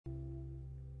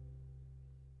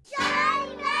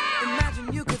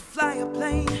Imagine you could fly a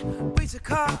plane, race a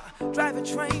car, drive a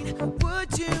train.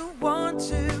 Would you want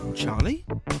to? Charlie?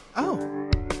 Oh.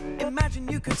 Imagine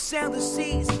you could sail the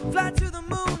seas, fly to the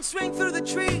moon, swing through the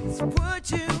trees.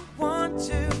 Would you want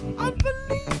to?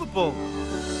 Unbelievable.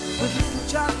 With little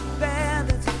Charlie Bear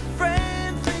that's a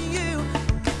friend for you.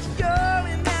 With your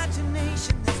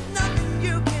imagination, there's nothing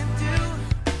you can do.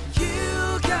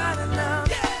 You gotta love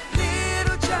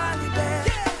little Charlie Bear.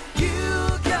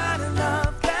 You gotta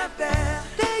love that bear.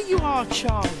 There you are,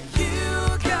 Charlie.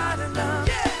 You gotta love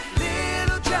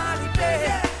little Charlie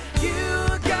Bear.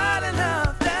 You gotta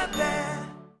love that bear.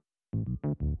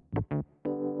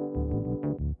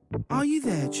 Are you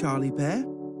there, Charlie Bear?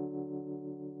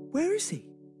 Where is he?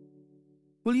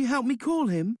 Will you help me call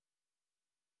him?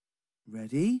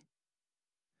 Ready?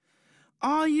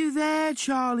 Are you there,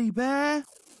 Charlie Bear?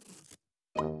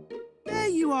 There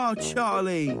you are,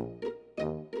 Charlie.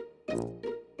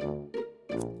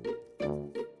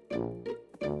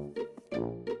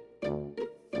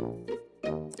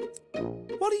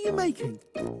 What are you making?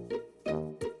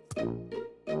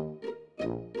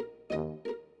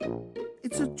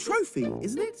 It's a trophy,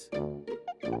 isn't it?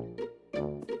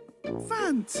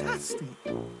 Fantastic!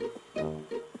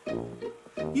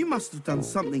 You must have done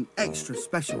something extra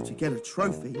special to get a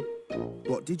trophy.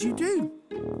 What did you do?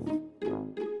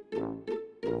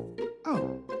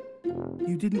 Oh,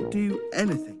 you didn't do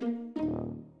anything.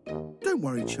 Don't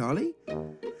worry, Charlie.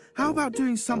 How about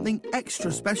doing something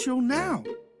extra special now?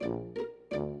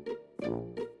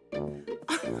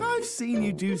 I've seen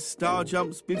you do star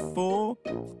jumps before.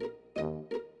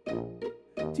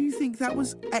 Do you think that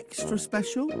was extra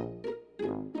special?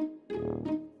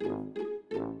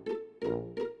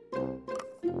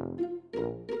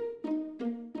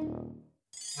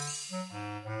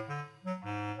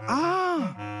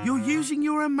 Ah, you're using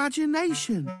your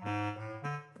imagination.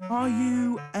 Are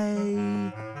you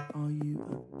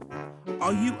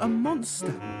a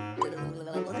monster?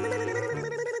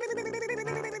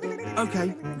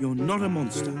 Okay, you're not a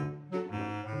monster.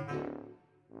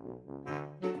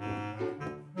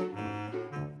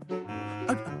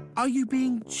 Are you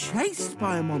being chased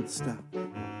by a monster?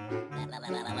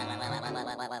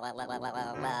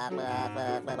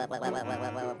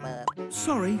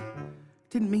 Sorry,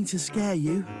 didn't mean to scare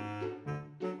you.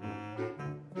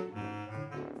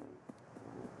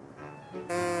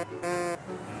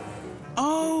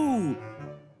 Oh,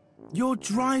 you're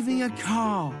driving a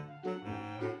car.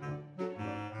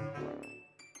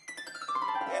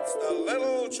 It's the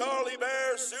Little Charlie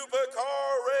Bear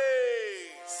Supercar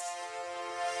Race.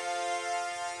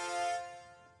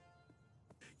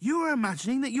 You're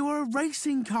imagining that you're a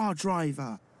racing car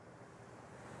driver.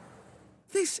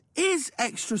 This is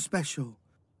extra special.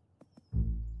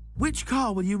 Which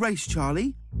car will you race,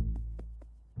 Charlie?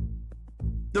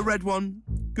 The red one.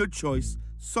 Good choice.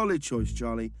 Solid choice,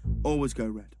 Charlie. Always go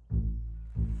red.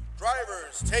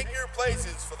 Drivers, take your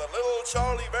places for the Little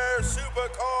Charlie Bear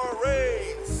Supercar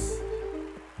Race.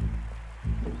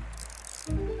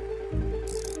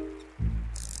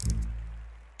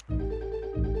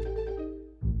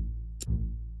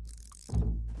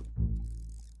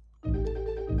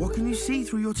 What can you see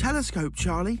through your telescope,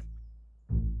 Charlie?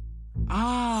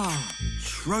 Ah,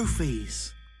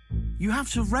 trophies. You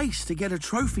have to race to get a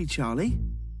trophy, Charlie.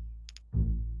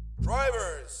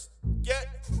 Drivers, get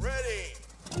ready.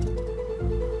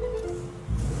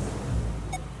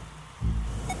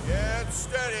 Get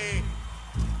steady.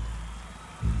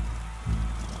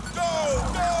 Go,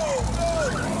 go, go!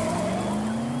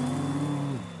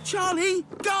 Charlie,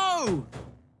 go!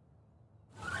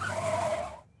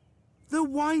 The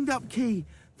wind-up key.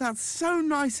 That's so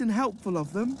nice and helpful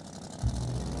of them.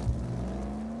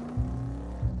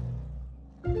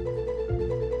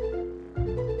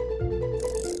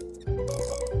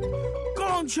 Go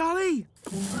on, Charlie!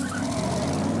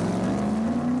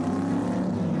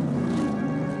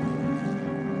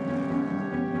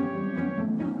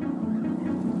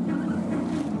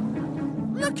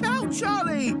 Look out,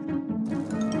 Charlie!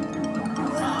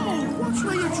 Whoa! Watch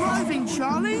where you're driving,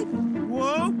 Charlie!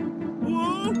 Whoa!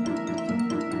 Whoa!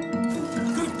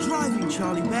 Good driving,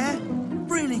 Charlie Bear.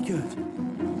 Really good.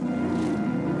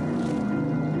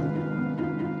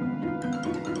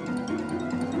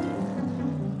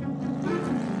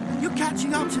 You're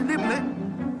catching up to Niblet.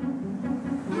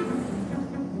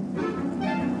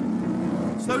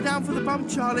 Slow down for the bump,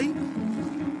 Charlie.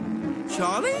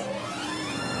 Charlie?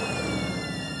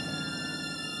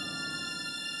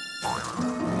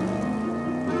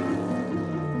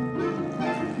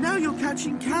 Now you're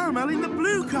catching Caramel in the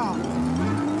blue car.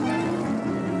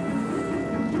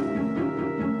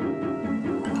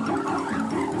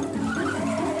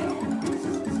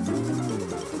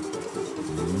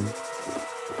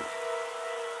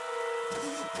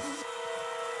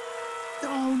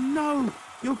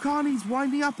 Your car needs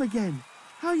winding up again.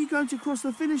 How are you going to cross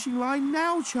the finishing line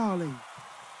now, Charlie?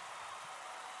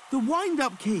 The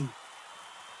wind-up key.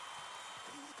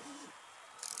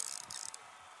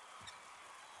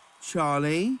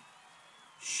 Charlie,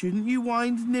 shouldn't you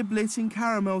wind Niblet and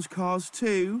Caramel's cars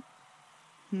too?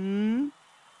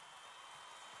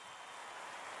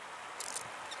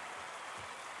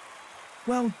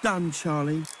 Well done,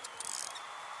 Charlie.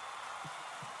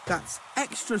 That's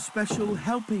extra special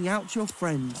helping out your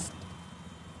friends.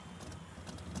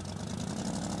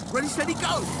 Ready, steady,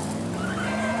 go!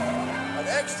 An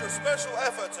extra special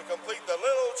effort to complete the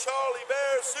Little Charlie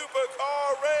Bear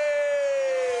Supercar Race!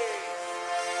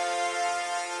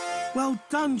 Well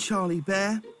done, Charlie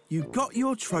Bear. You got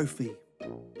your trophy.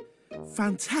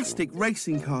 Fantastic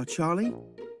racing car, Charlie.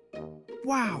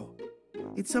 Wow,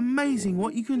 it's amazing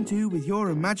what you can do with your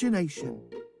imagination.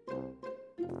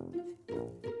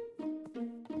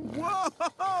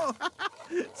 Whoa!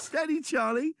 Steady,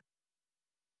 Charlie.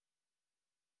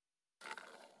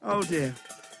 Oh dear.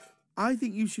 I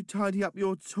think you should tidy up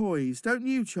your toys, don't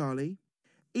you, Charlie?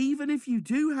 Even if you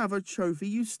do have a trophy,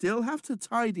 you still have to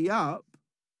tidy up.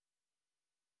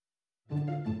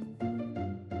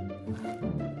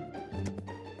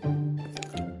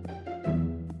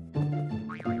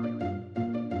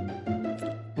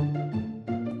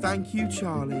 Thank you,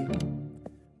 Charlie.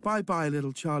 Bye-bye,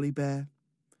 little Charlie Bear.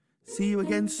 See you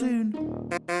again soon.